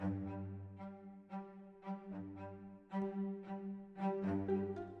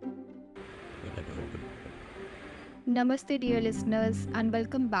Namaste, dear listeners, and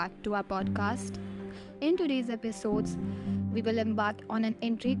welcome back to our podcast. In today's episodes, we will embark on an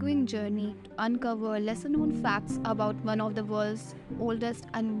intriguing journey to uncover lesser known facts about one of the world's oldest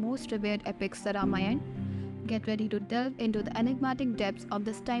and most revered epics, the Ramayan. Get ready to delve into the enigmatic depths of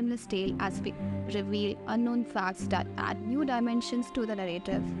this timeless tale as we reveal unknown facts that add new dimensions to the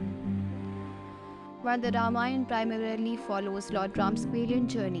narrative. While the Ramayana primarily follows Lord Ram's valiant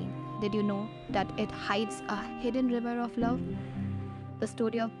journey, did you know that it hides a hidden river of love? The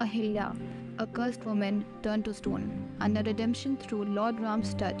story of Ahilya, a cursed woman turned to stone, and the redemption through Lord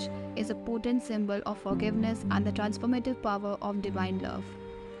Ram's touch is a potent symbol of forgiveness and the transformative power of divine love.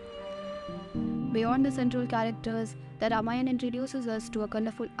 Beyond the central characters, the Ramayana introduces us to a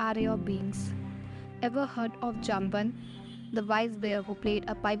colorful array of beings. Ever heard of Jamban, the wise bear who played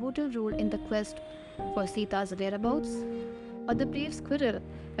a pivotal role in the quest for Sita's whereabouts? Or the brave squirrel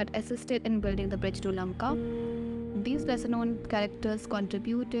that assisted in building the bridge to Lanka? These lesser known characters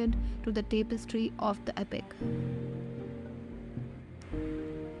contributed to the tapestry of the epic.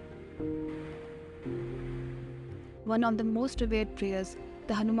 One of the most revered prayers,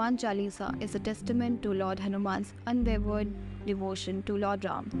 the Hanuman Chalisa, is a testament to Lord Hanuman's unwavering devotion to Lord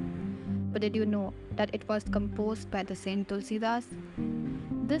Ram. But did you know that it was composed by the Saint Tulsidas?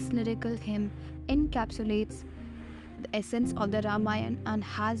 This lyrical hymn encapsulates the essence of the Ramayana and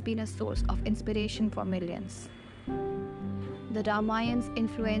has been a source of inspiration for millions. The Ramayan's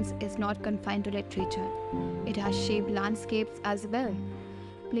influence is not confined to literature. It has shaped landscapes as well.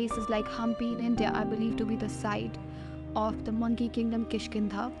 Places like Hampi in India are believed to be the site of the monkey kingdom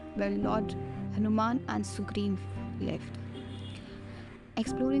Kishkindha, where Lord Hanuman and Sugriv lived.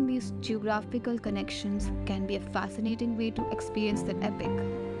 Exploring these geographical connections can be a fascinating way to experience the epic.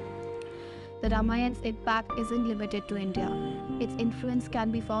 The Ramayan's impact isn't limited to India. Its influence can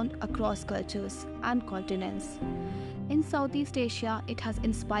be found across cultures and continents. In Southeast Asia, it has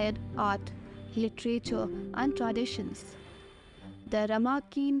inspired art, literature, and traditions. The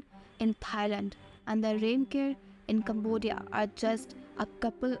Ramakin in Thailand and the Reindeer in Cambodia are just a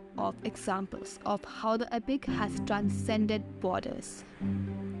couple of examples of how the epic has transcended borders.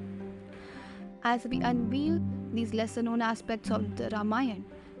 As we unveil these lesser known aspects of the Ramayana,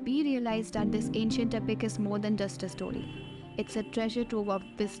 we realize that this ancient epic is more than just a story. It's a treasure trove of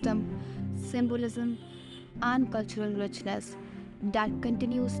wisdom, symbolism, and cultural richness that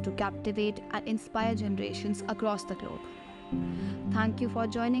continues to captivate and inspire generations across the globe. Thank you for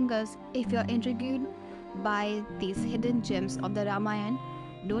joining us. If you're intrigued by these hidden gems of the Ramayana,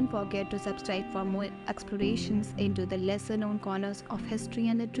 don't forget to subscribe for more explorations into the lesser known corners of history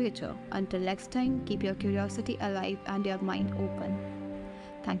and literature. Until next time, keep your curiosity alive and your mind open.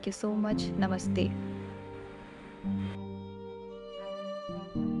 Thank you so much. Namaste.